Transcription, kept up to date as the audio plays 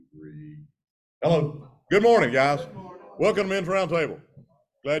Hello. Good morning, guys. Welcome to Men's Roundtable.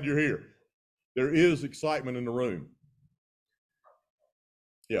 Glad you're here. There is excitement in the room.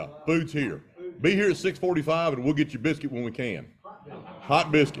 Yeah, food's here. Be here at 6:45 and we'll get you biscuit when we can.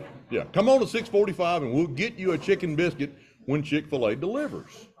 Hot biscuit. Yeah, come on at 6:45 and we'll get you a chicken biscuit when Chick-fil-A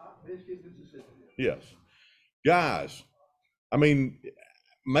delivers. Yes. Guys, I mean,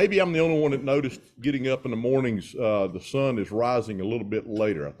 maybe I'm the only one that noticed getting up in the mornings, the sun is rising a little bit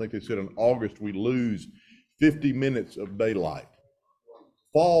later. I think they said in August we lose 50 minutes of daylight.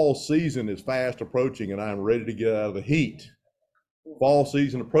 Fall season is fast approaching and I'm ready to get out of the heat. Fall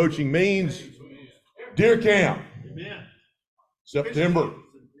season approaching means deer camp. September,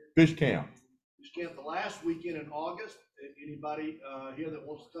 fish camp. Fish camp the last weekend in August. Anybody here that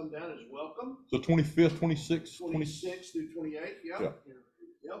wants to come down is welcome. So 25th, 26th, 26th through 28th, yeah.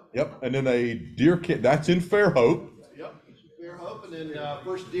 Yep, and then a deer camp, that's in Fairhope. Yep, Fairhope, and then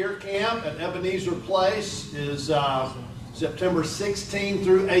first deer camp at Ebenezer Place is September 16th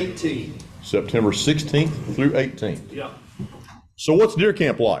through 18th. September 16th through 18th. Yep. So what's deer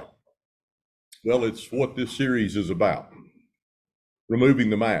camp like? Well, it's what this series is about.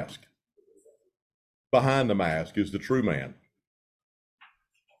 Removing the mask. Behind the mask is the true man.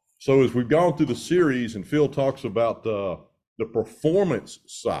 So as we've gone through the series and Phil talks about the performance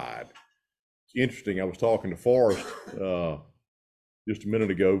side, it's interesting. I was talking to Forrest just a minute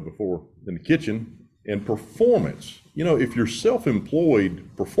ago before in the kitchen, and performance, you know, if you're self-employed,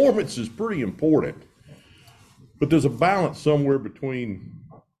 performance is pretty important. But there's a balance somewhere between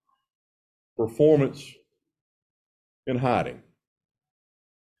performance and hiding.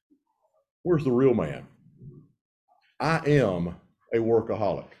 Where's the real man? I am a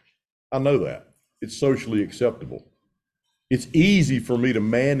workaholic. I know that. It's socially acceptable. It's easy for me to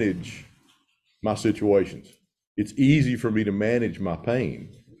manage my situations. It's easy for me to manage my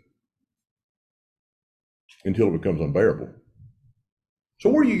pain until it becomes unbearable. So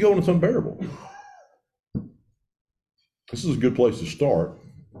where do you go when it's unbearable? This is a good place to start.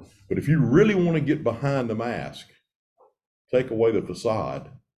 But if you really want to get behind the mask, take away the facade,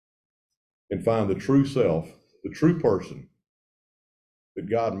 and find the true self, the true person that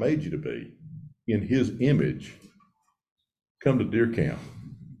God made you to be in His image, come to deer camp,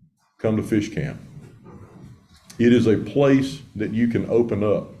 come to fish camp. It is a place that you can open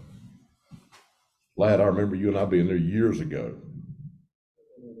up. Lad, I remember you and I being there years ago.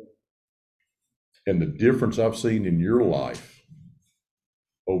 And the difference I've seen in your life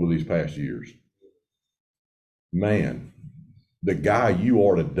over these past years. Man, the guy you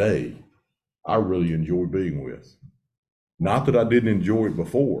are today, I really enjoy being with. Not that I didn't enjoy it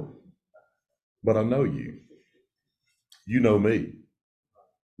before, but I know you. You know me.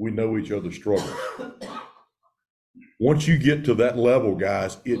 We know each other's struggles. Once you get to that level,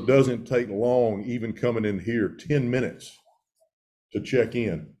 guys, it doesn't take long, even coming in here, 10 minutes to check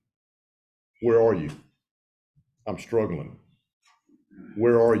in. Where are you? I'm struggling.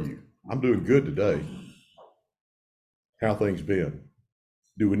 Where are you? I'm doing good today. How things been?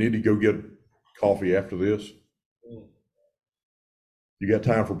 Do we need to go get coffee after this? You got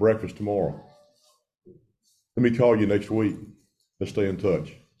time for breakfast tomorrow? Let me call you next week. Let's stay in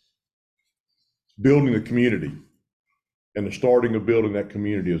touch. Building a community, and the starting of building that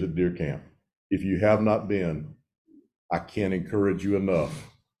community is at deer camp. If you have not been, I can't encourage you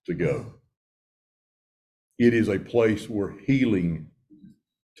enough to go. It is a place where healing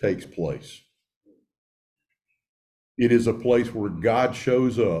takes place. It is a place where God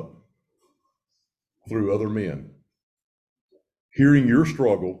shows up through other men, hearing your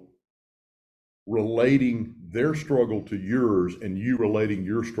struggle, relating their struggle to yours, and you relating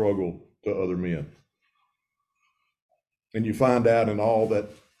your struggle to other men. And you find out in all that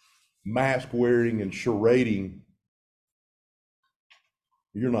mask wearing and charading,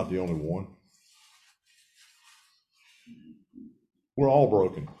 you're not the only one. We're all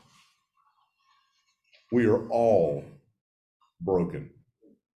broken. We are all broken.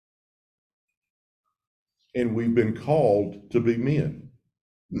 And we've been called to be men.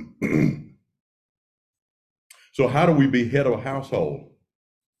 So how do we be head of a household?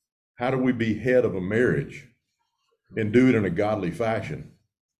 How do we be head of a marriage and do it in a godly fashion?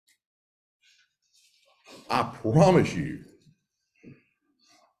 I promise you,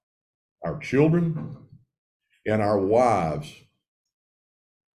 our children and our wives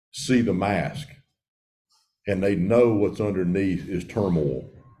see the mask and they know what's underneath is turmoil.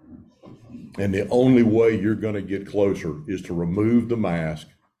 And the only way you're going to get closer is to remove the mask.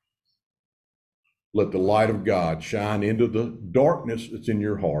 Let the light of God shine into the darkness that's in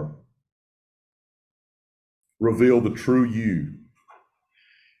your heart. Reveal the true you.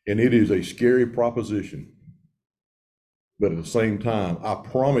 And it is a scary proposition. But at the same time, I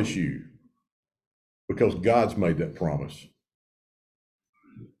promise you, because God's made that promise,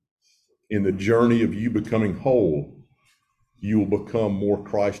 in the journey of you becoming whole, you will become more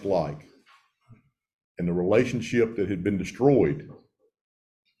Christ-like. And the relationship that had been destroyed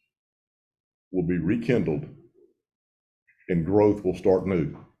will be rekindled, and growth will start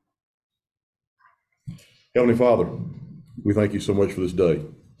new. Heavenly Father, we thank you so much for this day.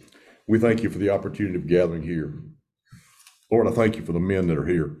 We thank you for the opportunity of gathering here. Lord, I thank you for the men that are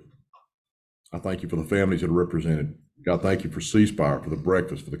here. I thank you for the families that are represented. God, thank you for Ceasefire, for the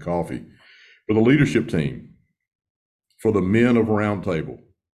breakfast, for the coffee, for the leadership team, for the men of Round Table.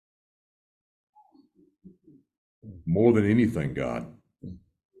 More than anything, God,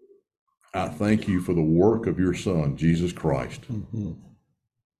 I thank you for the work of your Son, Jesus Christ.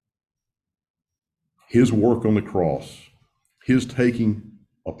 His work on the cross, his taking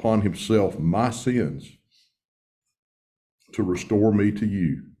upon himself my sins to restore me to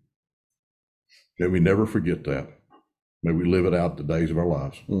you. May we never forget that. May we live it out the days of our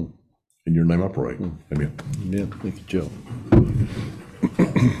lives. In your name I pray. Amen. Amen. Thank you, Joe.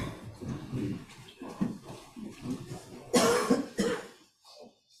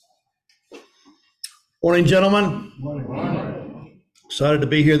 Morning, gentlemen. Morning. Excited to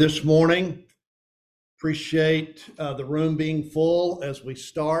be here this morning. Appreciate the room being full as we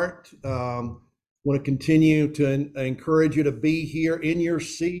start. Want to continue to encourage you to be here in your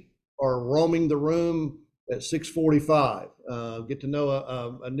seat or roaming the room at 6:45. Get to know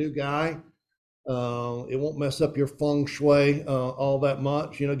a new guy. It won't mess up your feng shui all that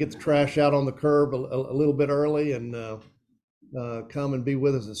much. You know, get the trash out on the curb a little bit early and come and be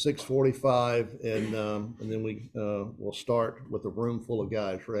with us at 6:45, and then we'll start with a room full of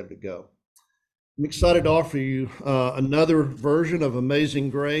guys ready to go. I'm excited to offer you another version of Amazing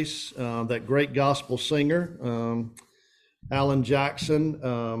Grace, that great gospel singer, Alan Jackson.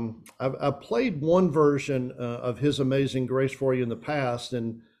 I've played one version of his Amazing Grace for you in the past,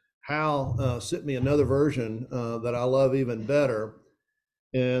 and Hal sent me another version that I love even better.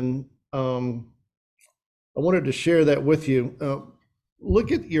 And I wanted to share that with you.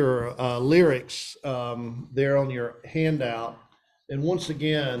 Look at your lyrics there on your handout. And once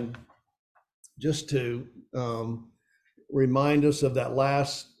again, just to remind us of that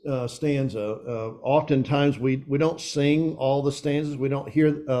last stanza. Oftentimes we don't sing all the stanzas. We don't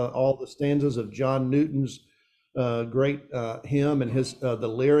hear all the stanzas of John Newton's great hymn and his the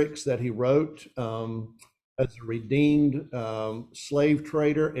lyrics that he wrote as a redeemed slave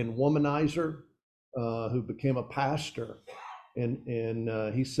trader and womanizer who became a pastor.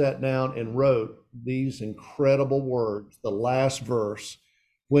 And he sat down and wrote these incredible words, the last verse.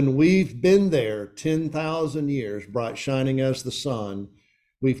 When we've been there 10,000 years, bright shining as the sun,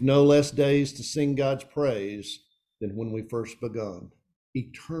 we've no less days to sing God's praise than when we first begun.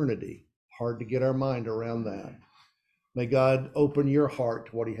 Eternity, hard to get our mind around that. May God open your heart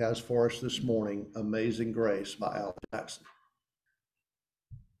to what he has for us this morning. Amazing Grace by Al Jackson.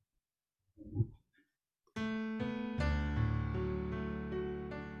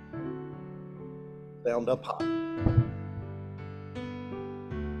 Sound up high.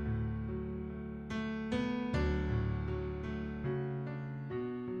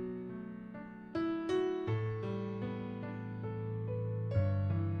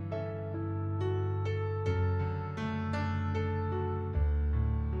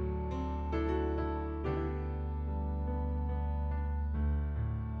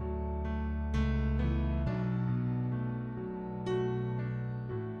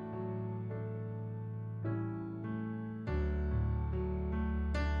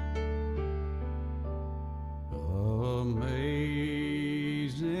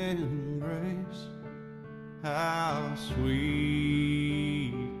 Amazing grace, how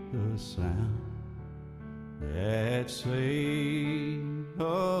sweet the sound that saved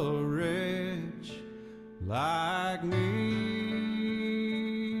a wretch like me.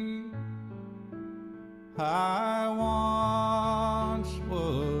 I once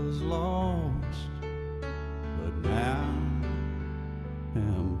was lost, but now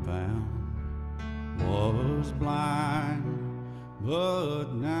am found. Was blind,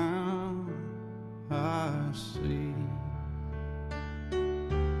 but now I see.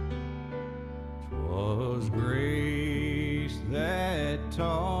 'Twas grace that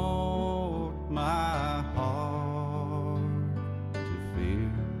taught my heart to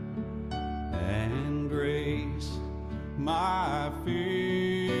fear, and grace my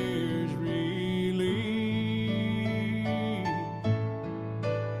fears relieved.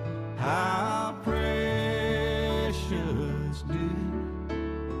 How precious did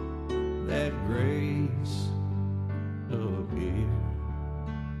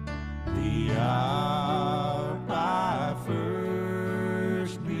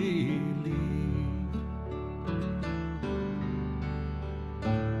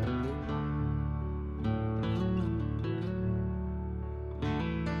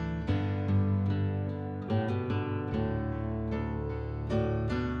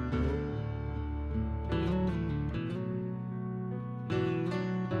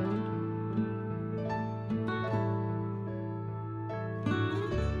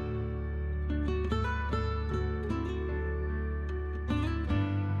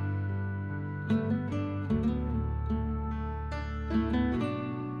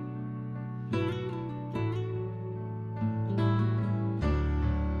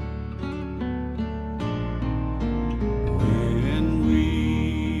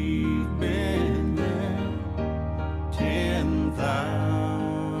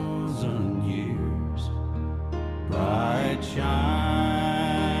bright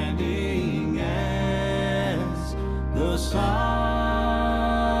shining as the sun.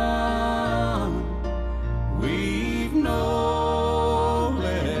 We've no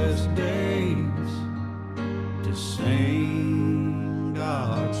less days to sing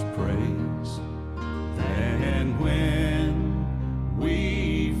God's praise than when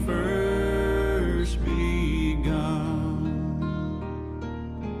we first begun.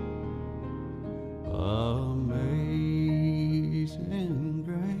 Amazing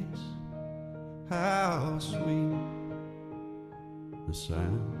grace, how sweet the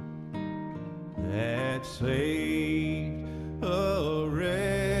sound that saved a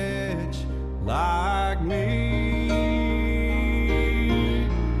wretch like me.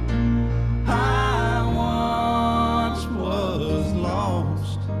 I once was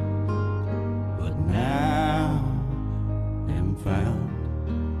lost, but now am found.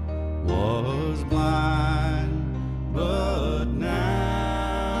 Was blind, but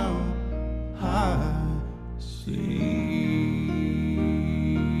now I see.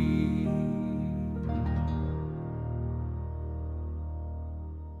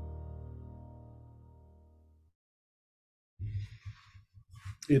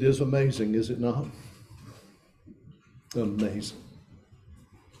 It is amazing, is it not? Amazing.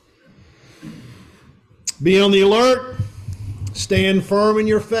 Be on the alert. Stand firm in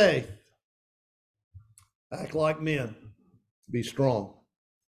your faith. Act like men. Be strong.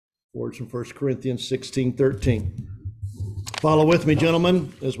 Words from 1 Corinthians 16:13. Follow with me,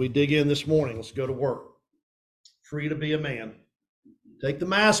 gentlemen, as we dig in this morning. Let's go to work. Free to be a man. Take the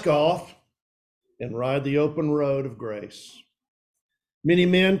mask off and ride the open road of grace. Many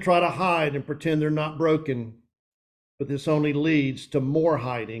men try to hide and pretend they're not broken, but this only leads to more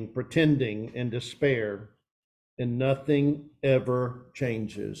hiding, pretending, and despair. And nothing ever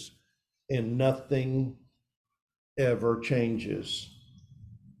changes. And nothing ever changes.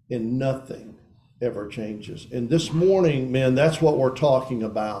 And nothing ever changes. And this morning, man, that's what we're talking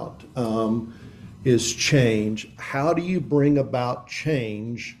about, is change. How do you bring about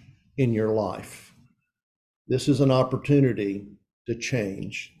change in your life? This is an opportunity to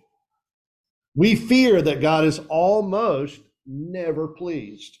change. We fear that God is almost never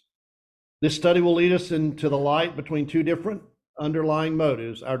pleased. This study will lead us into the light between two different underlying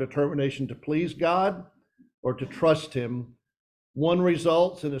motives: our determination to please God or to trust Him. One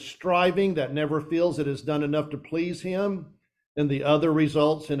results in a striving that never feels it has done enough to please Him, and the other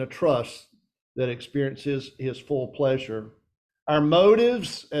results in a trust that experiences His full pleasure. Our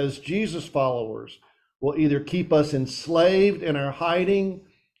motives as Jesus followers will either keep us enslaved in our hiding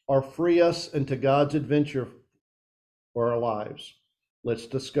or free us into God's adventure for our lives. Let's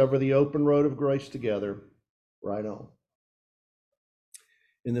discover the open road of grace together. Right on.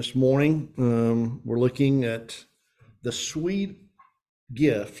 And this morning, we're looking at the sweet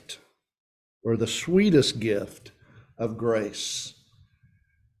gift, or the sweetest gift of grace.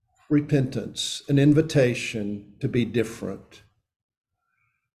 Repentance, an invitation to be different.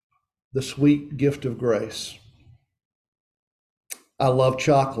 The sweet gift of grace. I love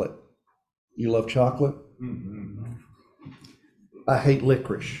chocolate. You love chocolate? Mm-hmm. I hate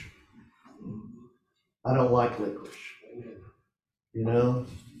licorice. I don't like licorice. You know?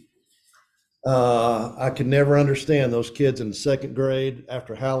 I could never understand those kids in the second grade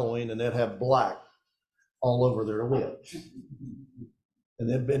after Halloween, and they'd have black all over their lips. And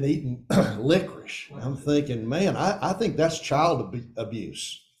they've been eating licorice. I'm thinking, man, I think that's child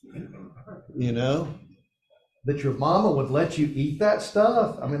abuse. You know? That your mama would let you eat that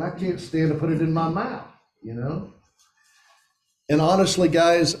stuff. I mean, I can't stand to put it in my mouth, you know? And honestly,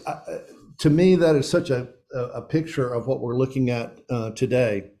 guys, to me, that is such a picture of what we're looking at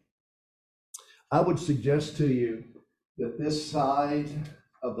today. I would suggest to you that this side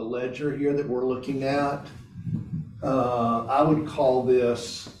of the ledger here that we're looking at, I would call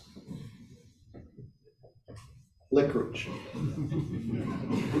this licorice.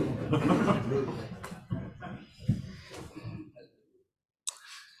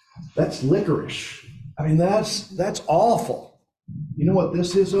 That's licorice. I mean, that's awful. You know what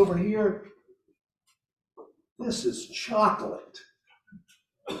this is over here? This is chocolate.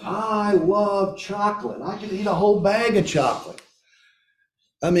 I love chocolate. I could eat a whole bag of chocolate.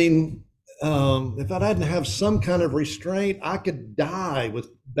 I mean, if I hadn't have some kind of restraint, I could die with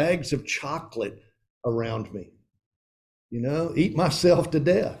bags of chocolate around me. You know, eat myself to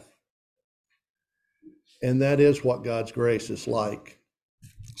death. And that is what God's grace is like.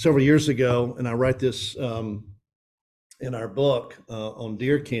 Several years ago, and I write this in our book on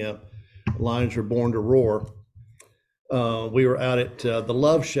Deer Camp, Lions Are Born to Roar. We were out at the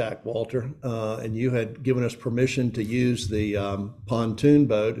Love Shack, Walter, and you had given us permission to use the pontoon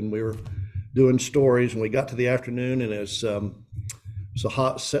boat, and we were doing stories, and we got to the afternoon, and it's a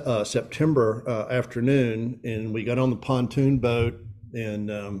hot September afternoon, and we got on the pontoon boat,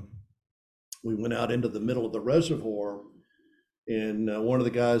 and we went out into the middle of the reservoir, and one of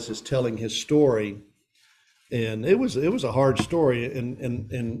the guys is telling his story, and it was a hard story,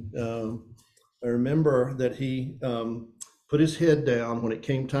 and I remember that he put his head down when it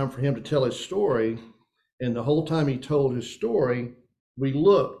came time for him to tell his story, and the whole time he told his story, we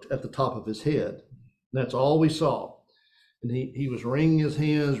looked at the top of his head. That's all we saw. And he was wringing his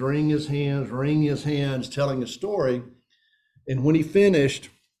hands, telling his story. And when he finished,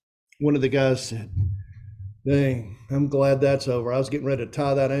 one of the guys said, "Dang, I'm glad that's over. I was getting ready to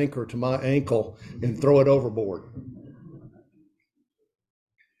tie that anchor to my ankle and throw it overboard."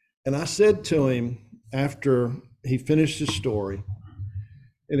 And I said to him after he finished his story,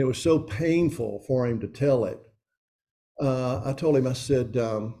 and it was so painful for him to tell it, I told him, I said,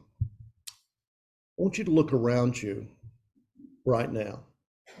 I want you to look around you right now.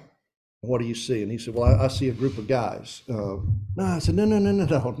 What do you see? And he said, well, I see a group of guys. No, I said, no,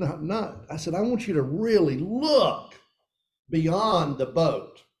 not. I said, I want you to really look beyond the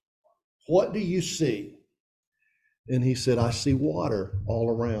boat. What do you see? And he said, I see water all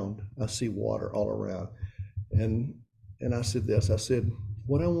around. I see water all around. And I said this, I said,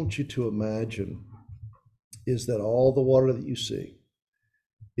 what I want you to imagine is that all the water that you see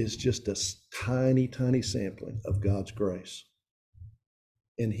is just a tiny, tiny sampling of God's grace.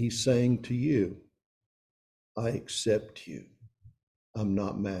 And he's saying to you, I accept you. I'm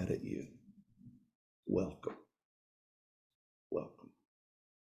not mad at you. Welcome. Welcome.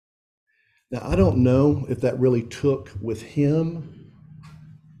 Now, I don't know if that really took with him,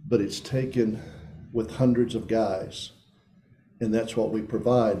 but it's taken with hundreds of guys. And that's what we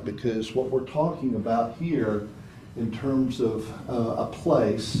provide, because what we're talking about here in terms of a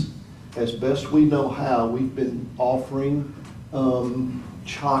place, as best we know how, we've been offering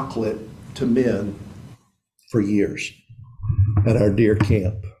chocolate to men for years at our deer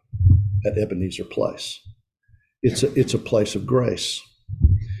camp at Ebenezer Place. It's a place of grace.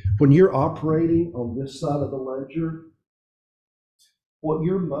 When you're operating on this side of the ledger, what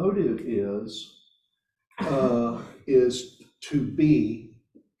your motive is to be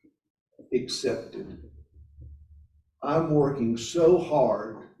accepted. I'm working so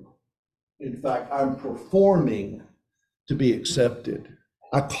hard. In fact, I'm performing to be accepted.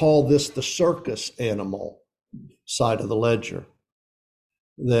 I call this the circus animal side of the ledger,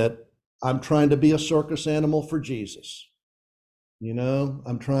 that I'm trying to be a circus animal for Jesus. You know,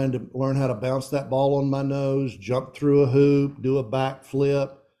 I'm trying to learn how to bounce that ball on my nose, jump through a hoop, do a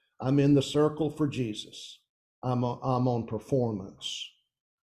backflip. I'm in the circle for Jesus. I'm on performance.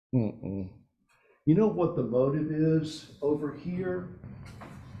 You know what the motive is over here?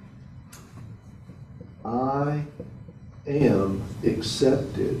 I am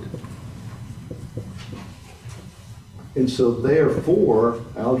accepted. And so therefore,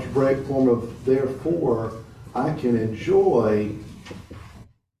 algebraic form of therefore, I can enjoy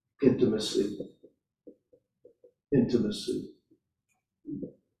intimacy. Intimacy.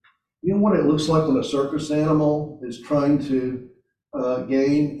 You know what it looks like when a circus animal is trying to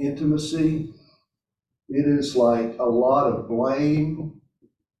gain intimacy? It is like a lot of blame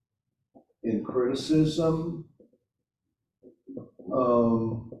and criticism,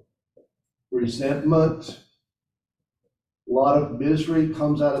 resentment. A lot of misery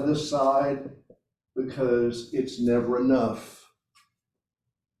comes out of this side because it's never enough.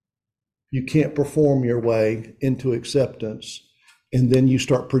 You can't perform your way into acceptance, and then you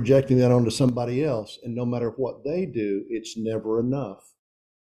start projecting that onto somebody else, and no matter what they do, it's never enough.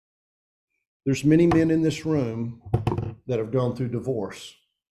 There's many men in this room that have gone through divorce.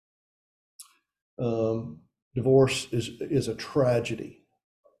 Divorce is a tragedy.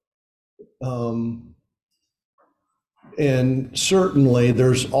 And certainly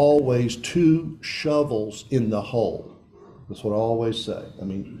there's always two shovels in the hole. That's what I always say. I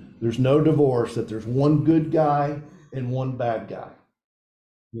mean, there's no divorce that there's one good guy and one bad guy.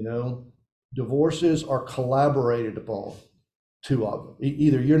 You know, divorces are collaborated upon, two of them.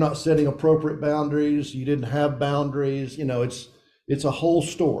 Either you're not setting appropriate boundaries, you didn't have boundaries, you know, it's a whole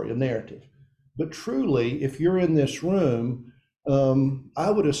story, a narrative. But truly, if you're in this room, I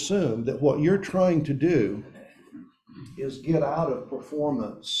would assume that what you're trying to do is get out of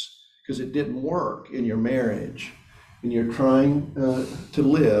performance because it didn't work in your marriage, and you're trying to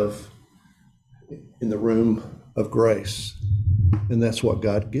live in the room of grace. And that's what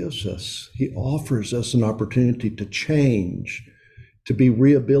God gives us. He offers us an opportunity to change, to be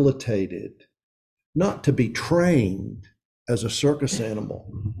rehabilitated, not to be trained as a circus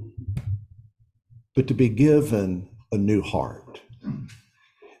animal, but to be given a new heart.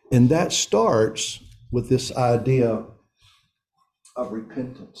 And that starts with this idea of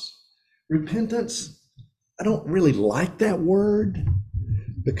repentance. Repentance, I don't really like that word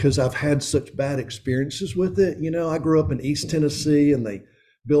because I've had such bad experiences with it. You know, I grew up in East Tennessee and they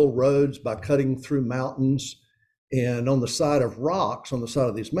build roads by cutting through mountains. And on the side of rocks, on the side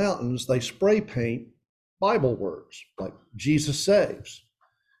of these mountains, they spray paint Bible words like Jesus saves.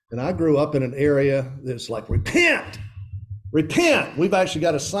 And I grew up in an area that's like, repent, repent. We've actually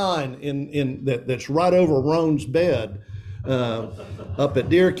got a sign in that's right over Roan's bed up at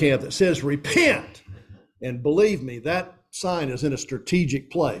deer camp that says repent. And believe me, that sign is in a strategic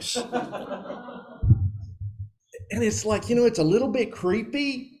place. And it's like, you know, it's a little bit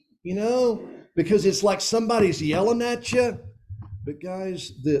creepy, you know, because it's like somebody's yelling at you. But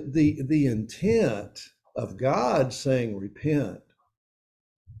guys, the intent of God saying repent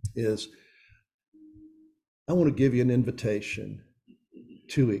is, I want to give you an invitation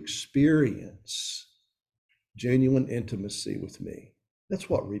to experience genuine intimacy with me. That's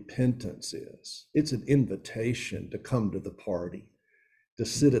what repentance is. It's an invitation to come to the party, to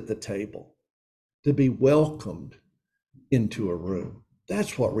sit at the table, to be welcomed into a room.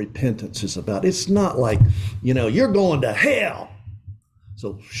 That's what repentance is about. It's not like, you know, you're going to hell,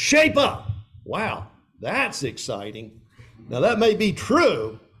 so shape up. Wow, that's exciting. Now that may be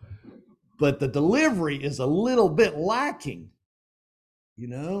true, but the delivery is a little bit lacking, you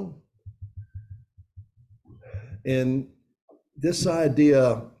know? And this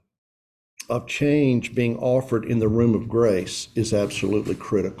idea of change being offered in the room of grace is absolutely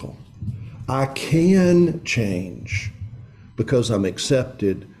critical. I can change because I'm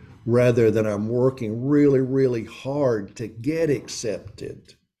accepted rather than I'm working really, really hard to get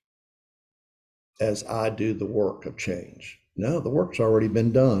accepted as I do the work of change. No, the work's already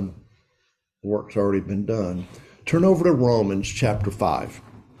been done. The work's already been done. Turn over to Romans chapter 5.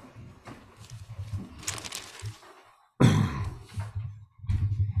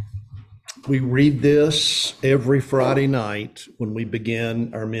 We read this every Friday night when we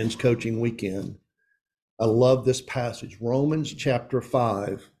begin our men's coaching weekend. I love this passage, Romans chapter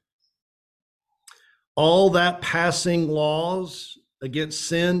 5. All that passing laws against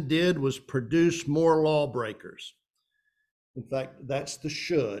sin did was produce more lawbreakers. In fact, that's the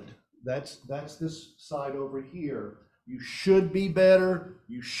should. That's this side over here. You should be better.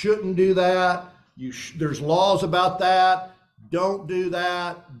 You shouldn't do that. There's laws about that. Don't do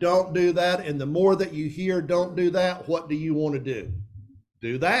that. Don't do that. And the more that you hear, don't do that, what do you want to do?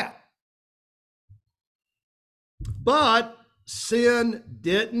 Do that. But sin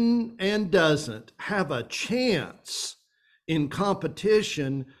didn't and doesn't have a chance in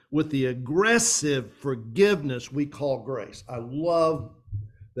competition with the aggressive forgiveness we call grace. I love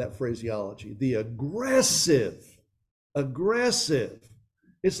that phraseology. The aggressive.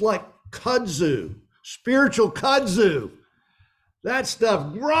 It's like kudzu, spiritual kudzu. That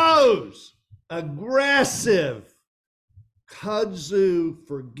stuff grows. Aggressive kudzu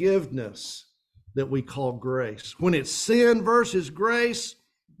forgiveness that we call grace. When it's sin versus grace,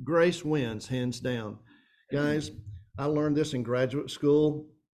 grace wins, hands down. Guys, I learned this in graduate school,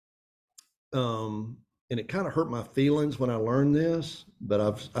 and it kind of hurt my feelings when I learned this,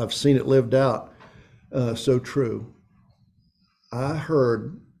 but I've seen it lived out. So true. I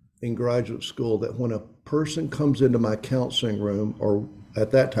heard in graduate school that when a person comes into my counseling room, or at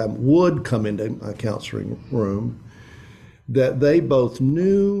that time would come into my counseling room, that they both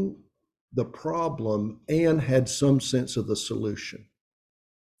knew the problem and had some sense of the solution,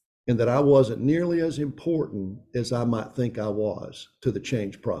 and that I wasn't nearly as important as I might think I was to the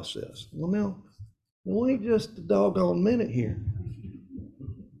change process. Well, now, wait just a doggone minute here.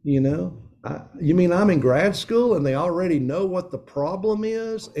 You know, you mean I'm in grad school and they already know what the problem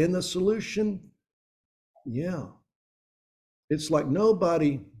is and the solution? Yeah. It's like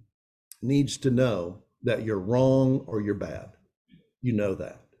nobody needs to know that you're wrong or you're bad. You know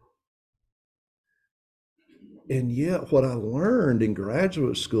that. And yet what I learned in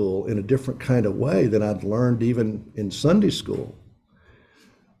graduate school in a different kind of way than I'd learned even in Sunday school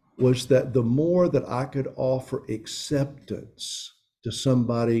was that the more that I could offer acceptance to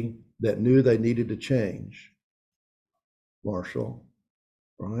somebody that knew they needed to change, Marshall,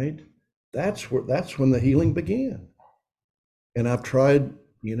 right? That's when the healing began. And I've tried,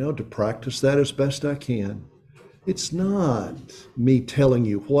 to practice that as best I can. It's not me telling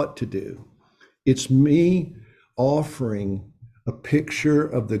you what to do. It's me offering a picture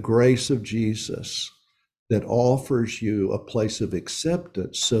of the grace of Jesus that offers you a place of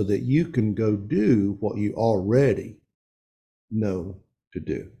acceptance so that you can go do what you already know to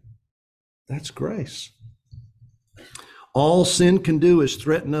do. That's grace. All sin can do is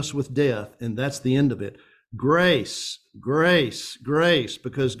threaten us with death, and that's the end of it. Grace, grace, grace,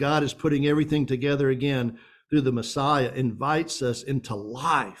 because God is putting everything together again through the Messiah, invites us into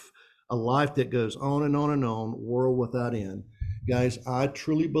life, a life that goes on and on and on, world without end. Guys, I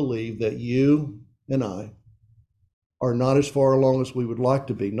truly believe that you and I are not as far along as we would like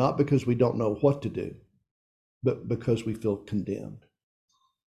to be, not because we don't know what to do, but because we feel condemned.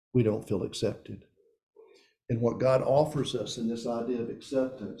 We don't feel accepted. And what God offers us in this idea of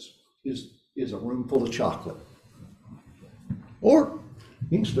acceptance is a room full of chocolate. Or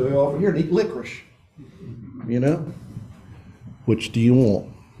you can stay over here and eat licorice, you know? Which do you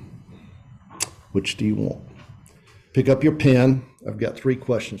want? Which do you want? Pick up your pen. I've got 3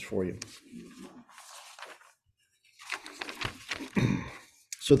 questions for you.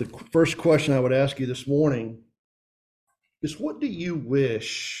 So the first question I would ask you this morning is, what do you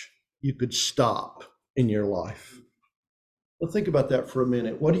wish you could stop in your life? Well, think about that for a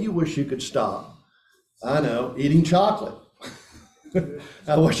minute. What do you wish you could stop? I know, eating chocolate.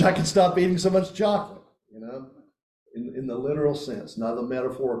 I wish I could stop eating so much chocolate, you know, in the literal sense, not the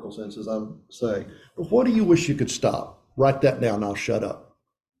metaphorical sense, as I'm saying. But what do you wish you could stop? Write that down, I'll shut up.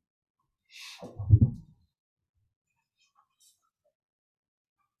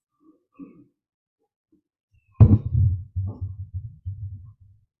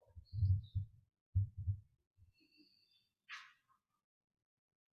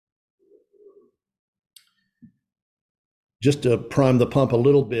 Just to prime the pump a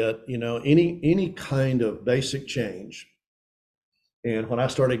little bit, you know, any kind of basic change. And when I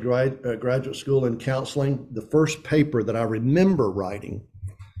started graduate school in counseling, the first paper that I remember writing,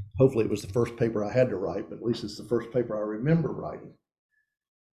 hopefully it was the first paper I had to write, but at least it's the first paper I remember writing,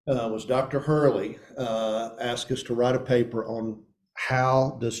 was Dr. Hurley asked us to write a paper on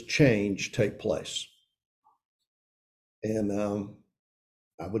how does change take place. And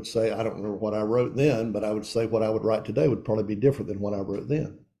I would say, I don't remember what I wrote then, but I would say what I would write today would probably be different than what I wrote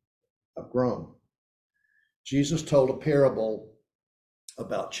then. I've grown. Jesus told a parable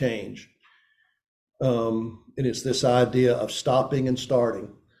about change. And it's this idea of stopping and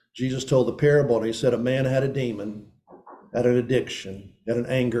starting. Jesus told the parable, and he said a man had a demon, had an addiction, had an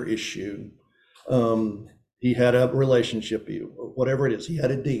anger issue. He had a relationship, whatever it is, he had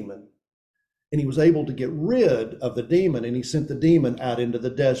a demon. And he was able to get rid of the demon, and he sent the demon out into the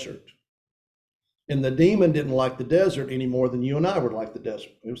desert. And the demon didn't like the desert any more than you and I would like the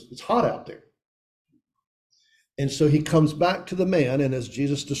desert. It's hot out there. And so he comes back to the man, and as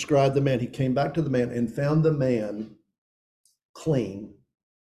Jesus described the man, he came back to the man and found the man clean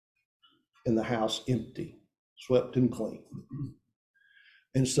and the house empty, swept and clean.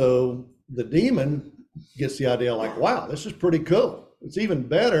 And so the demon gets the idea like, wow, this is pretty cool. It's even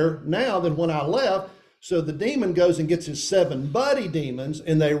better now than when I left. So the demon goes and gets his 7 buddy demons,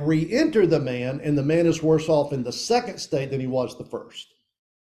 and they re-enter the man, and the man is worse off in the second state than he was the first.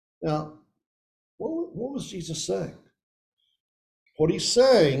 Now, what was Jesus saying? What he's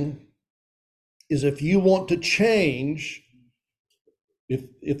saying is, if you want to change,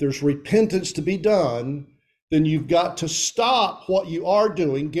 if there's repentance to be done, then you've got to stop what you are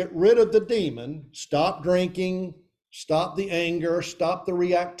doing, get rid of the demon, stop drinking, stop the anger, stop the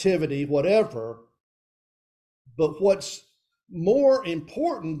reactivity, whatever. But what's more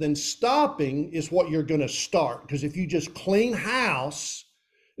important than stopping is what you're going to start. Because if you just clean house,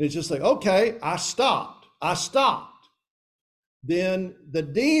 and it's just like, okay, I stopped. Then the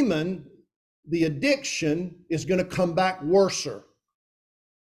demon, the addiction, is going to come back worser.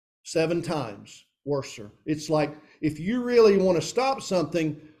 7 times worser. It's like, if you really want to stop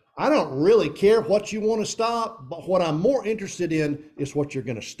something, I don't really care what you want to stop, but what I'm more interested in is what you're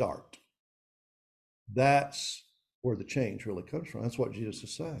going to start. That's where the change really comes from. That's what Jesus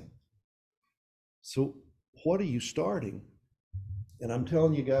is saying. So what are you starting? And I'm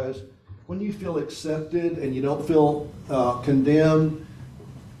telling you guys, when you feel accepted and you don't feel condemned,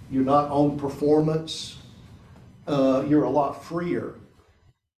 you're not on performance, you're a lot freer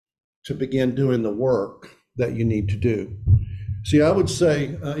to begin doing the work that you need to do. See, I would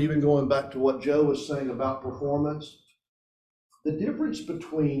say, even going back to what Joe was saying about performance, the difference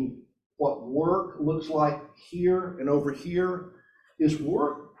between what work looks like here and over here is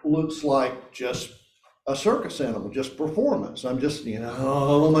work looks like just a circus animal, just performance. I'm just,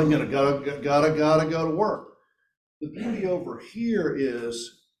 oh my God, gotta go to work. The beauty over here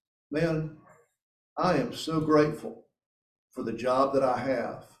is, man, I am so grateful for the job that I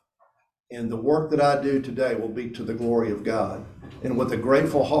have. And the work that I do today will be to the glory of God. And with a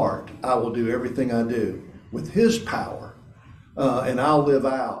grateful heart, I will do everything I do with His power. And I'll live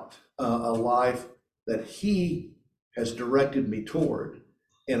out a life that He has directed me toward.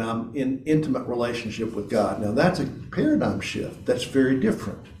 And I'm in intimate relationship with God. Now that's a paradigm shift. That's very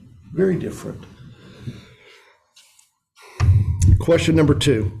different. Very different. Question number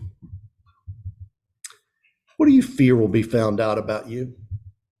 2. What do you fear will be found out about you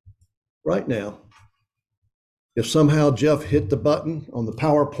right now? If somehow Jeff hit the button on the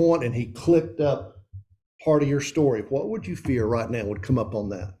PowerPoint and he clicked up part of your story, what would you fear right now would come up on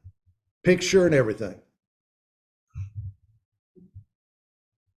that? Picture and everything.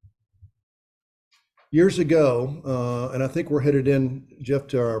 Years ago, and I think we're headed in, Jeff,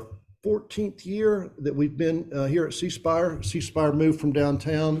 to our 14th year that we've been here at C Spire. C Spire moved from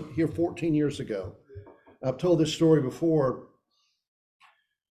downtown here 14 years ago. I've told this story before.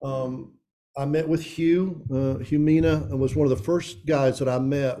 I met with Hugh. Hugh Mina was one of the first guys that I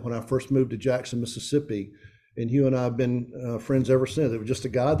met when I first moved to Jackson, Mississippi. And Hugh and I have been friends ever since. It was just a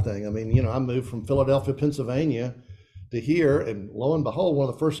God thing. I mean, you know, I moved from Philadelphia, Pennsylvania to here, and lo and behold, one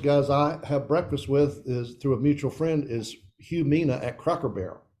of the first guys I have breakfast with is through a mutual friend is Hugh Mina at Cracker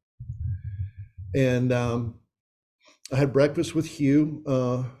Barrel. And I had breakfast with Hugh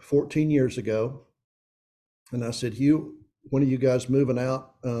 14 years ago. And I said, Hugh, when are you guys moving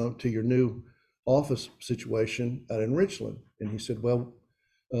out to your new office situation out in Richland? And he said, well,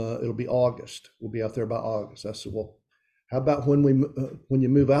 it'll be August. We'll be out there by August. I said, well, how about when you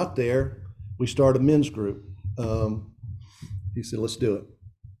move out there, we start a men's group? He said, let's do it.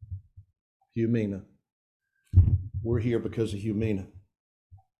 Hugh Mina. We're here because of Hugh Mina.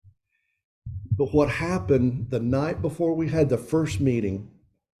 But what happened the night before we had the first meeting,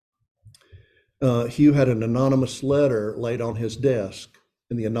 Hugh had an anonymous letter laid on his desk.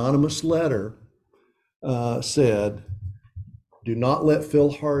 And the anonymous letter said, do not let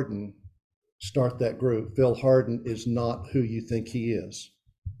Phil Hardin start that group. Phil Hardin is not who you think he is.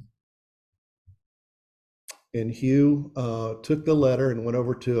 And Hugh took the letter and went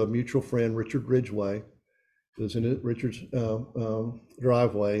over to a mutual friend, Richard Ridgway, who was in Richard's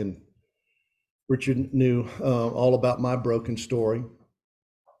driveway. And Richard knew all about my broken story.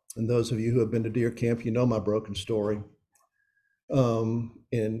 And those of you who have been to deer camp, you know my broken story. And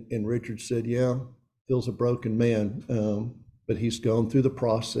Richard said, yeah, Phil's a broken man, but he's gone through the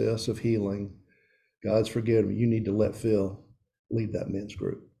process of healing. God's forgiven him. You need to let Phil lead that men's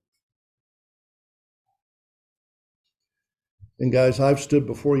group. And guys, I've stood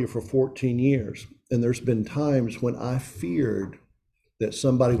before you for 14 years, and there's been times when I feared that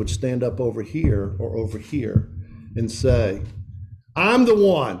somebody would stand up over here or over here and say, I'm the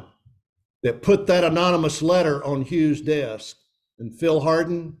one that put that anonymous letter on Hugh's desk. And Phil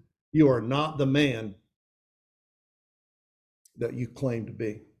Hardin, you are not the man that you claim to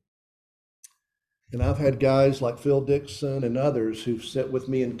be. And I've had guys like Phil Dixon and others who've sat with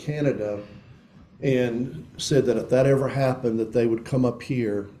me in Canada and said that if that ever happened, that they would come up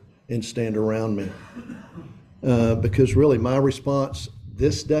here and stand around me. Because really my response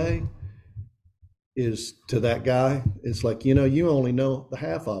this day is to that guy. It's like, you know, you only know the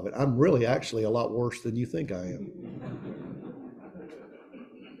half of it. I'm really actually a lot worse than you think I am.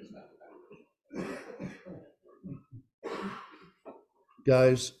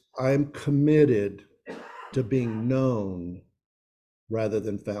 Guys, I'm committed to being known rather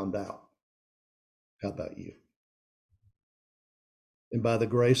than found out. How about you? And by the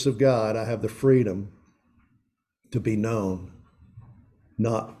grace of God, I have the freedom to be known,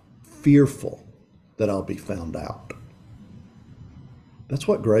 not fearful that I'll be found out. That's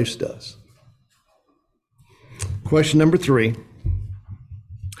what grace does. Question number 3.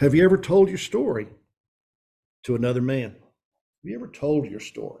 Have you ever told your story to another man? Have you ever told your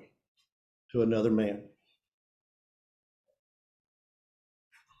story to another man?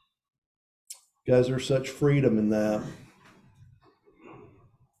 Guys, there's such freedom in that.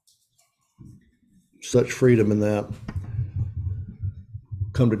 Such freedom in that.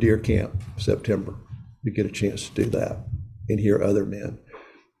 Come to deer camp, September. You get a chance to do that and hear other men.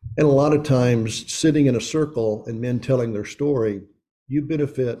 And a lot of times sitting in a circle and men telling their story, you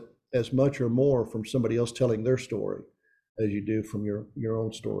benefit as much or more from somebody else telling their story as you do from your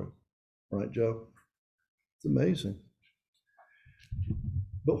own story. Right, Joe? It's amazing.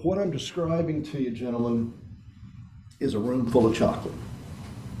 But what I'm describing to you, gentlemen, is a room full of chocolate.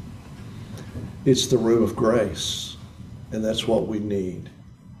 It's the room of grace, and that's what we need.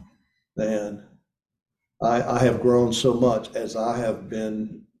 And I have grown so much as I have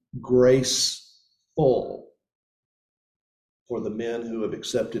been graceful for the men who have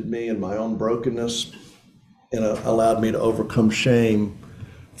accepted me and my own brokenness and allowed me to overcome shame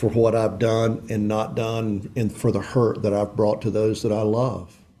for what I've done and not done, and for the hurt that I've brought to those that I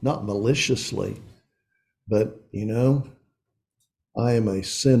love, not maliciously, but I am a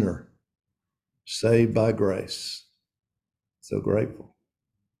sinner saved by grace. So grateful.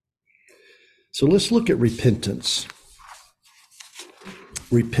 So let's look at repentance.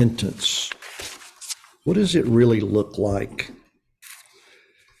 Repentance. What does it really look like?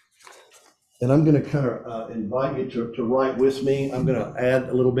 And I'm going to kind of invite you to write with me. I'm going to add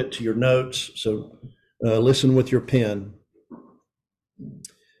a little bit to your notes. So listen with your pen.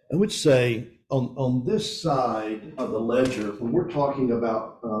 I would say on this side of the ledger, when we're talking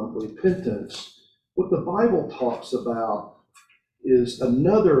about repentance, what the Bible talks about is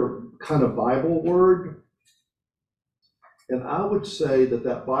another kind of Bible word. And I would say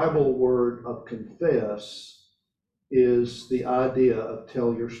that Bible word of confess is the idea of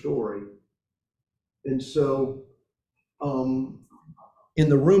tell your story. And so in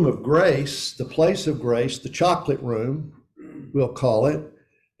the room of grace, the place of grace, the chocolate room, we'll call it,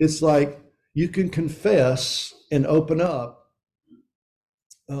 it's like you can confess and open up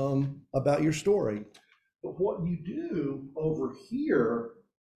about your story. But what you do over here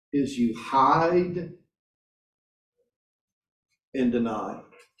is you hide and deny.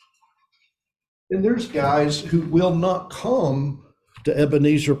 And there's guys who will not come to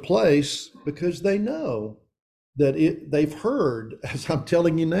Ebenezer Place because they know that they've heard, as I'm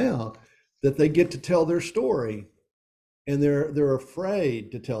telling you now, that they get to tell their story, and they're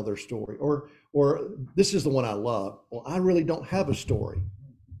afraid to tell their story. Or this is the one I love. Well, I really don't have a story.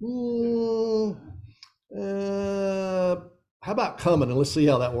 How about coming and let's see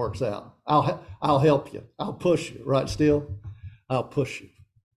how that works out? I'll help you. I'll push you, right, Steele? I'll push you.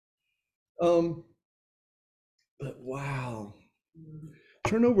 But wow.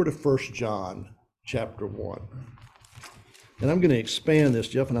 Turn over to 1 John chapter 1. And I'm going to expand this,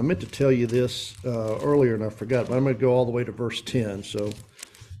 Jeff, and I meant to tell you this earlier and I forgot, but I'm going to go all the way to verse 10, so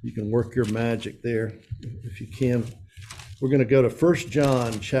you can work your magic there if you can. We're going to go to 1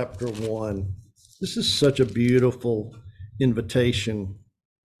 John chapter 1. This is such a beautiful invitation.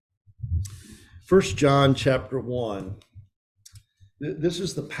 1 John chapter 1. This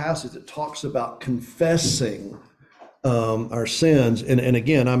is the passage that talks about confessing our sins, and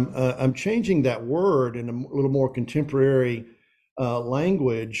again, I'm changing that word in a little more contemporary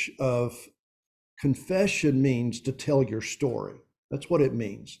language of confession means to tell your story. That's what it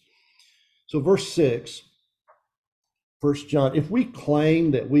means. So verse 6, 1 John, if we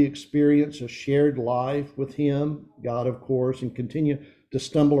claim that we experience a shared life with him, God of course, and continue to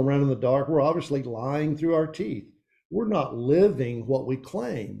stumble around in the dark, we're obviously lying through our teeth. We're not living what we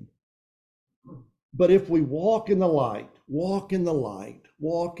claim. But if we walk in the light, walk in the light,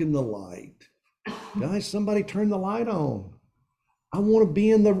 walk in the light. Guys, somebody turn the light on. I want to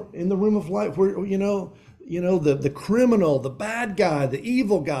be in the room of light where, the criminal, the bad guy, the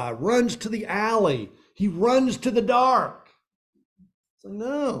evil guy runs to the alley. He runs to the dark. It's like,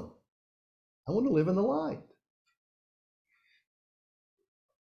 no, I want to live in the light.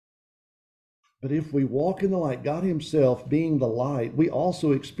 But if we walk in the light, God himself being the light, we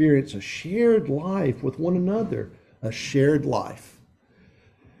also experience a shared life with one another, a shared life.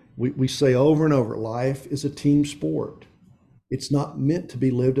 We say over and over, life is a team sport. It's not meant to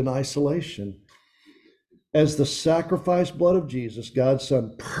be lived in isolation. As the sacrificed blood of Jesus, God's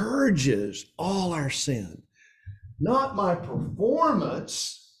Son, purges all our sin. Not my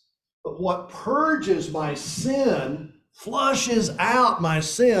performance, but what purges my sin, flushes out my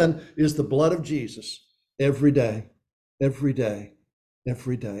sin, is the blood of Jesus. Every day, every day,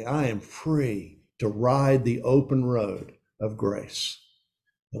 every day, I am free to ride the open road of grace.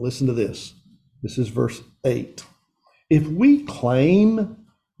 Now listen to this. This is verse 8. If we claim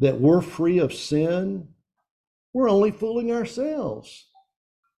that we're free of sin, we're only fooling ourselves.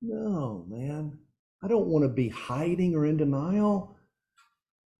 No, man, I don't want to be hiding or in denial.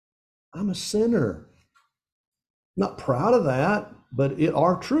 I'm a sinner. Not proud of that, but it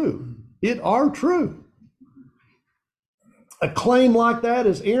are true. It are true. A claim like that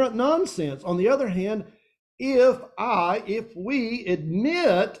is errant nonsense. On the other hand, if we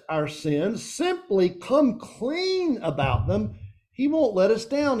admit our sins, simply come clean about them, he won't let us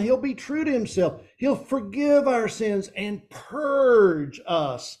down. He'll be true to himself. He'll forgive our sins and purge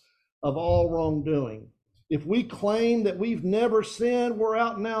us of all wrongdoing. If we claim that we've never sinned, we're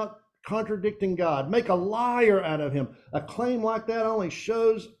out and out contradicting God. Make a liar out of him. A claim like that only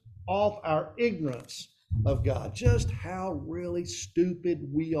shows off our ignorance of God, just how really stupid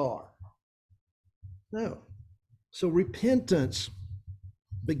we are. No. So repentance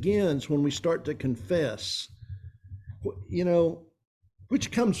begins when we start to confess, you know,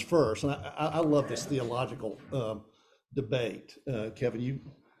 which comes first. And I love this theological debate. Kevin,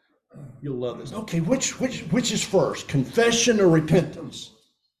 you'll love this. Okay, which is first, confession or repentance?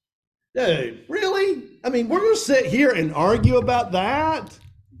 Dude, really? I mean, we're going to sit here and argue about that?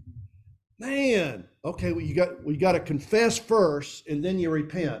 Man, okay, well, you got to confess first and then you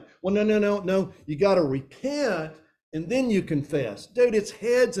repent. Well, no. You got to repent and then you confess. Dude, it's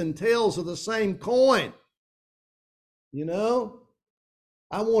heads and tails of the same coin. You know,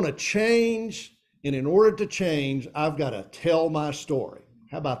 I want to change, and in order to change, I've got to tell my story.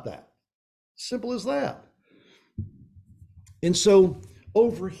 How about that? Simple as that. And so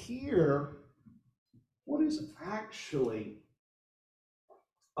over here, what is actually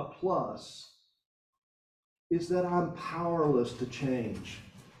a plus is that I'm powerless to change.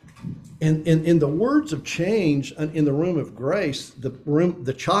 And in the words of change in the room of grace,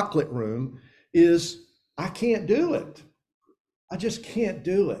 the chocolate room is, I can't do it. I just can't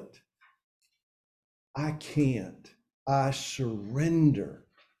do it. I can't. I surrender.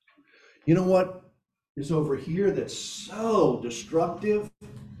 You know what is over here that's so destructive?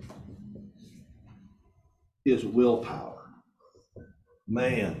 Is willpower.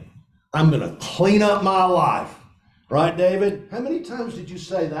 Man, I'm going to clean up my life. Right, David? How many times did you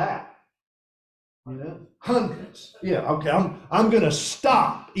say that? You know, hundreds. Yeah, okay. I'm going to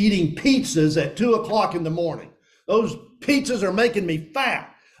stop eating pizzas at 2:00 in the morning. Those pizzas are making me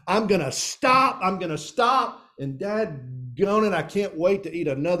fat. I'm going to stop. And daggone it, I can't wait to eat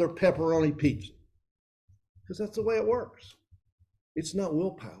another pepperoni pizza. Because that's the way it works. It's not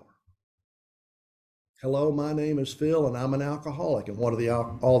willpower. Hello, my name is Phil, and I'm an alcoholic. And what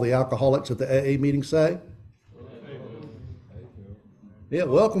do all the alcoholics at the AA meeting say? Yeah,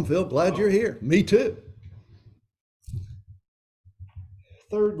 welcome, Phil. Glad you're here. Me too.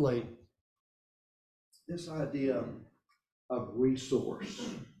 Thirdly, this idea of resource.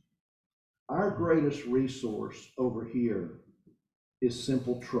 Our greatest resource over here is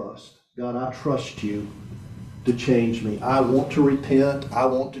simple trust. God, I trust you to change me. I want to repent. I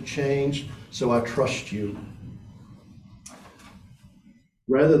want to change, so I trust you.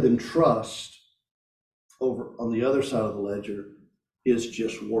 Rather than trust, over on the other side of the ledger is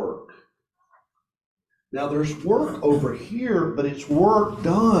just work. Now there's work over here, but it's work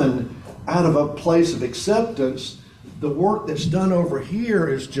done out of a place of acceptance. The work that's done over here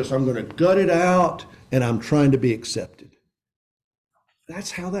is just, I'm going to gut it out and I'm trying to be accepted.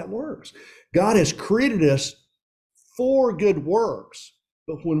 That's how that works. God has created us for good works,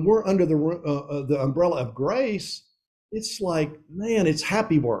 but when we're under the umbrella of grace, it's like, man, it's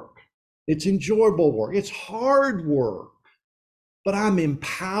happy work. It's enjoyable work. It's hard work, but I'm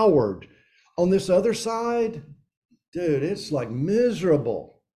empowered. On this other side, dude, it's like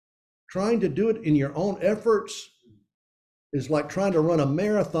miserable. Trying to do it in your own efforts is like trying to run a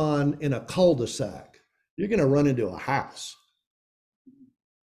marathon in a cul-de-sac. You're going to run into a house.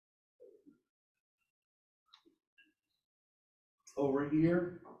 Over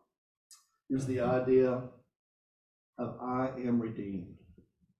here is the idea of I am redeemed.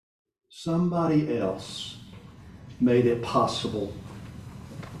 Somebody else made it possible.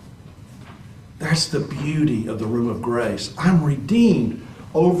 That's the beauty of the room of grace. I'm redeemed.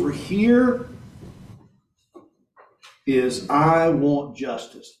 Over here is I want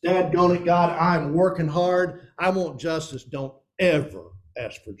justice. Daggone it, God, I'm working hard. I want justice. Don't ever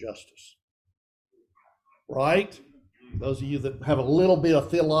ask for justice. Right? Those of you that have a little bit of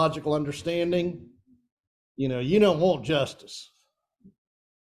theological understanding, you know, you don't want justice.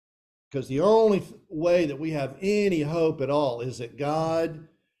 Because the only way that we have any hope at all is that God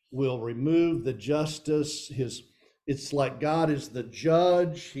will remove the justice. It's like God is the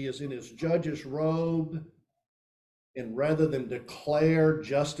judge. He is in his judge's robe. And rather than declare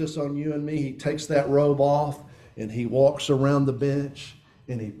justice on you and me, he takes that robe off and he walks around the bench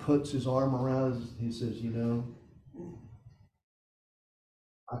and he puts his arm around us. He says, you know,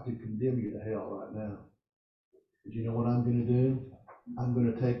 I could condemn you to hell right now. But you know what I'm going to do? I'm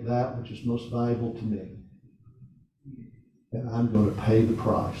going to take that which is most valuable to me, and I'm going to pay the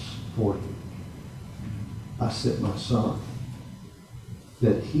price for you. I sent my son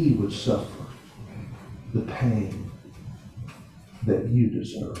that he would suffer the pain that you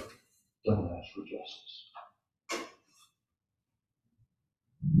deserve. Don't ask for justice.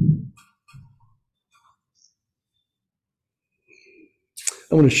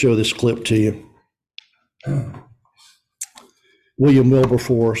 I want to show this clip to you. William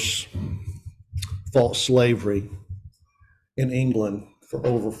Wilberforce fought slavery in England for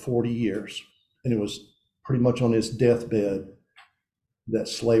over 40 years. And it was pretty much on his deathbed, that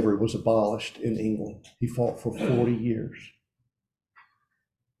slavery was abolished in England. He fought for 40 years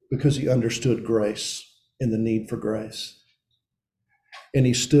because he understood grace and the need for grace. And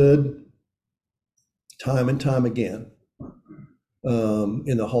he stood time and time again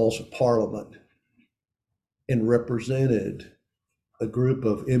in the halls of Parliament and represented a group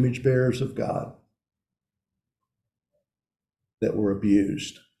of image bearers of God that were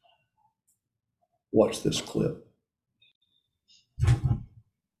abused. Watch this clip.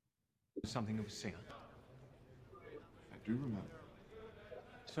 Something of a singer. I do remember.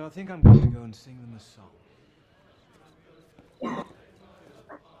 So I think I'm going to go and sing them a song.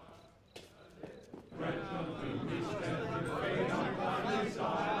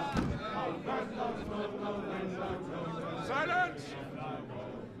 Silence!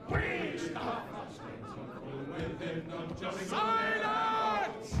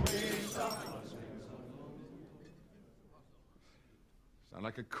 Silence! Sound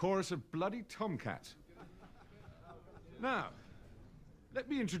like a chorus of bloody tomcats. Now, let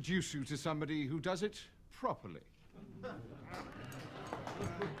me introduce you to somebody who does it properly.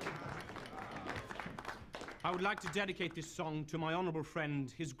 I would like to dedicate this song to my honourable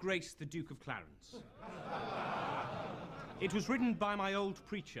friend, His Grace the Duke of Clarence. It was written by my old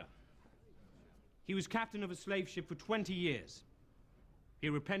preacher. He was captain of a slave ship for 20 years. He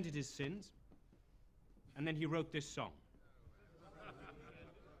repented his sins, and then he wrote this song.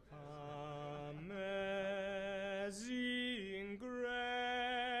 Amazing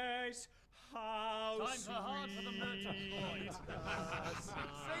grace, how Time for Hearts of the Merchant Boys. Sings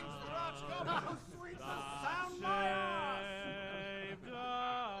thrush, come how sweet the sound my ass. saved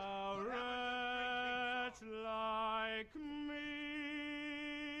a wretch like me.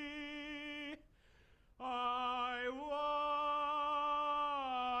 I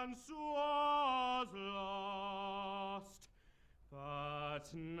once was lost,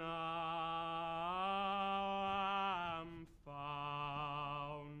 but now am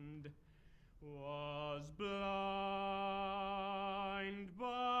found. Was blind,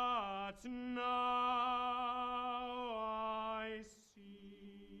 but now I see.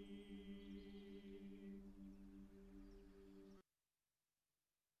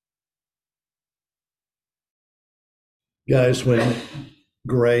 Guys, when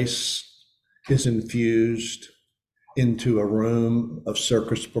grace is infused into a room of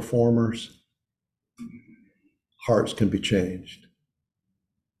circus performers, hearts can be changed.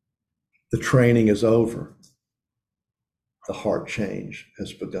 The training is over. The heart change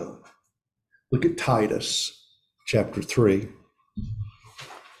has begun. Look at Titus chapter 3.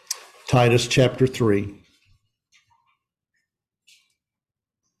 Titus chapter 3,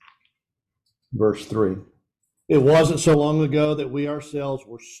 verse 3. It wasn't so long ago that we ourselves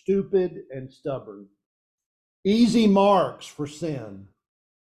were stupid and stubborn, easy marks for sin,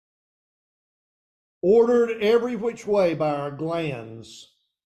 ordered every which way by our glands,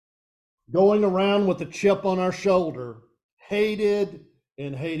 going around with a chip on our shoulder, hated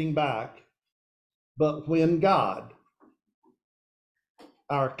and hating back. But when God,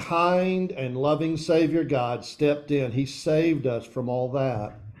 our kind and loving Savior God, stepped in, he saved us from all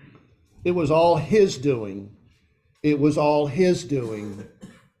that. It was all his doing. It was all his doing.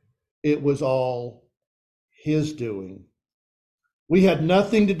 It was all his doing. We had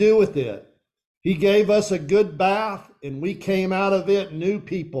nothing to do with it. He gave us a good bath, and we came out of it new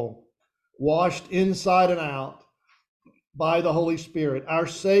people, washed inside and out by the Holy Spirit. Our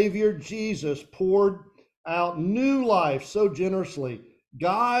Savior Jesus poured out new life so generously.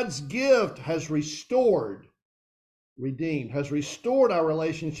 God's gift has restored, redeemed, has restored our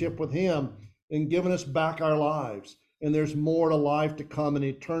relationship with him and given us back our lives. And there's more to life to come, an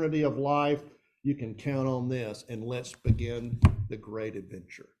eternity of life. You can count on this. And let's begin the great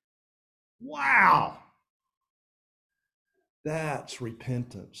adventure. Wow. That's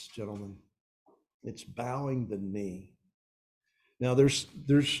repentance, gentlemen. It's bowing the knee. Now there's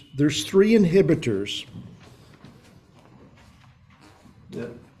three inhibitors that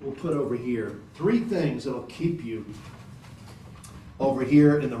we'll put over here. Three things that'll keep you over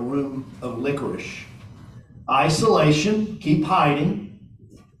here in the room of licorice. Isolation, keep hiding.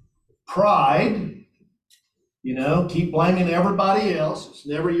 Pride, keep blaming everybody else. It's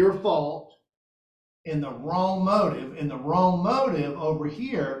never your fault. And the wrong motive. And the wrong motive over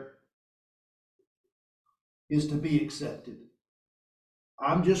here is to be accepted.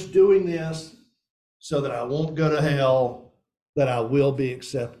 I'm just doing this so that I won't go to hell, that I will be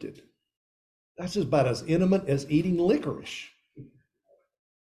accepted. That's about as intimate as eating licorice.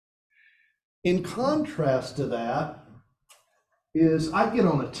 In contrast to that is I get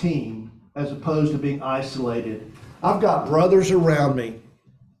on a team as opposed to being isolated. I've got brothers around me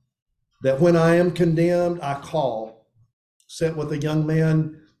that when I am condemned, I call. Sat with a young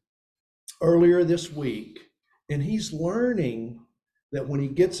man earlier this week, and he's learning that when he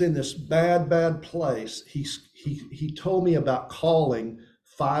gets in this bad place, he told me about calling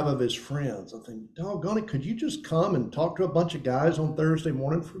 5 of his friends. I'm thinking, doggone it, could you just come and talk to a bunch of guys on Thursday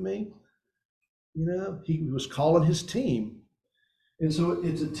morning for me? You know, he was calling his team. And so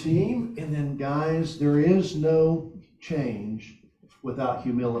it's a team, and then guys, there is no change without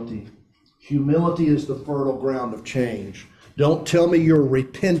humility. Humility is the fertile ground of change. Don't tell me you're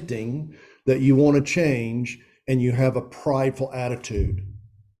repenting that you want to change and you have a prideful attitude.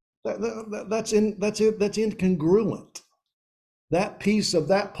 That's incongruent. That piece of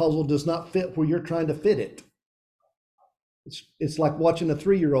that puzzle does not fit where you're trying to fit it. It's like watching a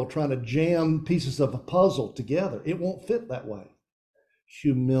 3-year-old trying to jam pieces of a puzzle together. It won't fit that way.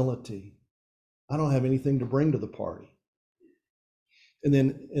 Humility. I don't have anything to bring to the party. And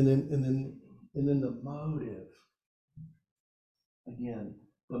then the motive. Again,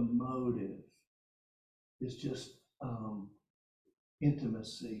 the motive is just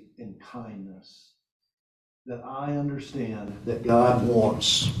intimacy and kindness. That I understand that God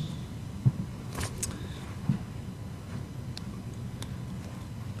wants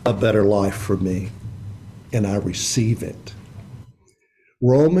a better life for me, and I receive it.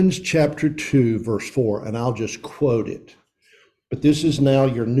 Romans chapter 2, verse 4, and I'll just quote it, but this is now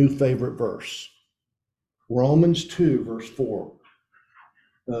your new favorite verse. Romans 2, verse 4.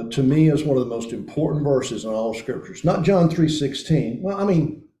 To me is one of the most important verses in all scriptures. Not John 3:16. Well, I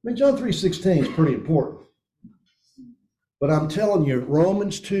mean John 3:16 is pretty important. But I'm telling you,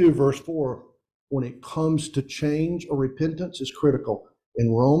 Romans 2, verse 4, when it comes to change or repentance, is critical.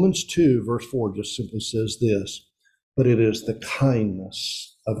 And Romans 2, verse 4 just simply says this, but it is the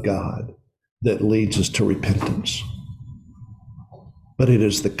kindness of God that leads us to repentance. But it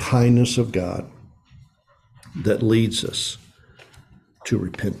is the kindness of God that leads us to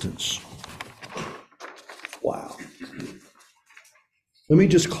repentance. Wow. Let me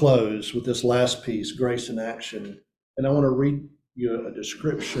just close with this last piece, grace in action. And I want to read you a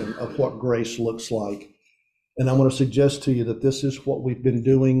description of what grace looks like. And I want to suggest to you that this is what we've been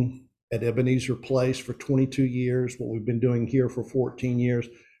doing at Ebenezer Place for 22 years, what we've been doing here for 14 years,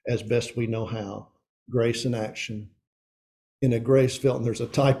 as best we know how. Grace in action. In a grace-filled, and there's a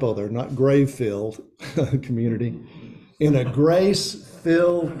typo there, not grave-filled community. In a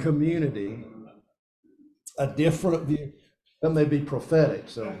grace-filled community, a different view. That may be prophetic,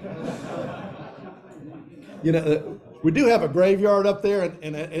 so. You know, we do have a graveyard up there,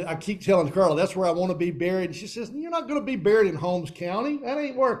 and I keep telling Carla, that's where I want to be buried. And she says, you're not going to be buried in Holmes County. That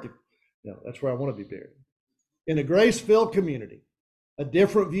ain't working. No, that's where I want to be buried. In a grace-filled community, a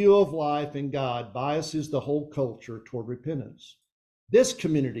different view of life in God biases the whole culture toward repentance. This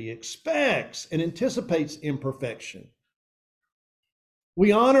community expects and anticipates imperfection.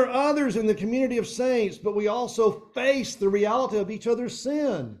 We honor others in the community of saints, but we also face the reality of each other's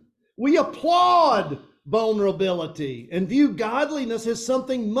sin. We applaud vulnerability and view godliness as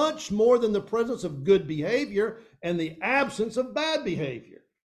something much more than the presence of good behavior and the absence of bad behavior.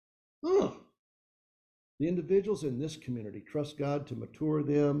 The individuals in this community trust God to mature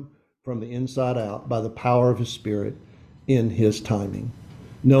them from the inside out by the power of His Spirit in His timing.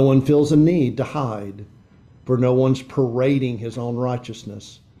 No one feels a need to hide, for no one's parading his own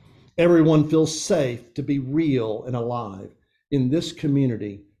righteousness. Everyone feels safe to be real and alive. In this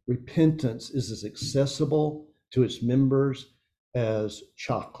community, repentance is as accessible to its members as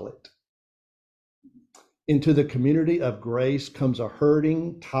chocolate. Into the community of grace comes a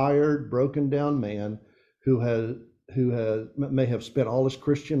hurting, tired, broken down man who may have spent all his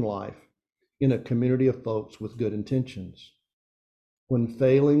Christian life in a community of folks with good intentions. When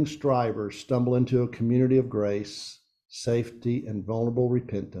failing strivers stumble into a community of grace, safety, and vulnerable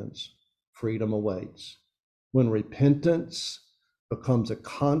repentance, freedom awaits. When repentance becomes a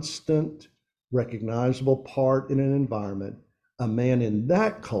constant, recognizable part in an environment, a man in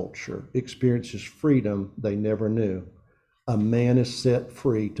that culture experiences freedom they never knew. A man is set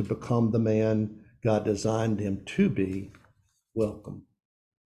free to become the man God designed him to be. Welcome.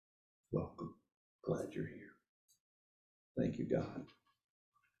 Welcome. Glad you're here. Thank you, God.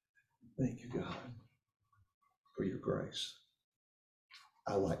 Thank you, God, for your grace.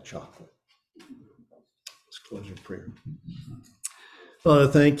 I like chocolate. Let's close in prayer. Father,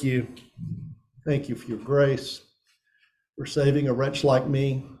 thank you. Thank you for your grace, for saving a wretch like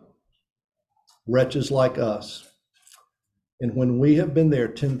me, wretches like us. And when we have been there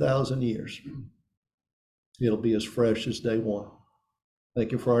 10,000 years, it'll be as fresh as day one.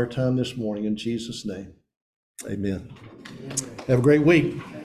 Thank you for our time this morning in Jesus' name. Amen. Have a great week.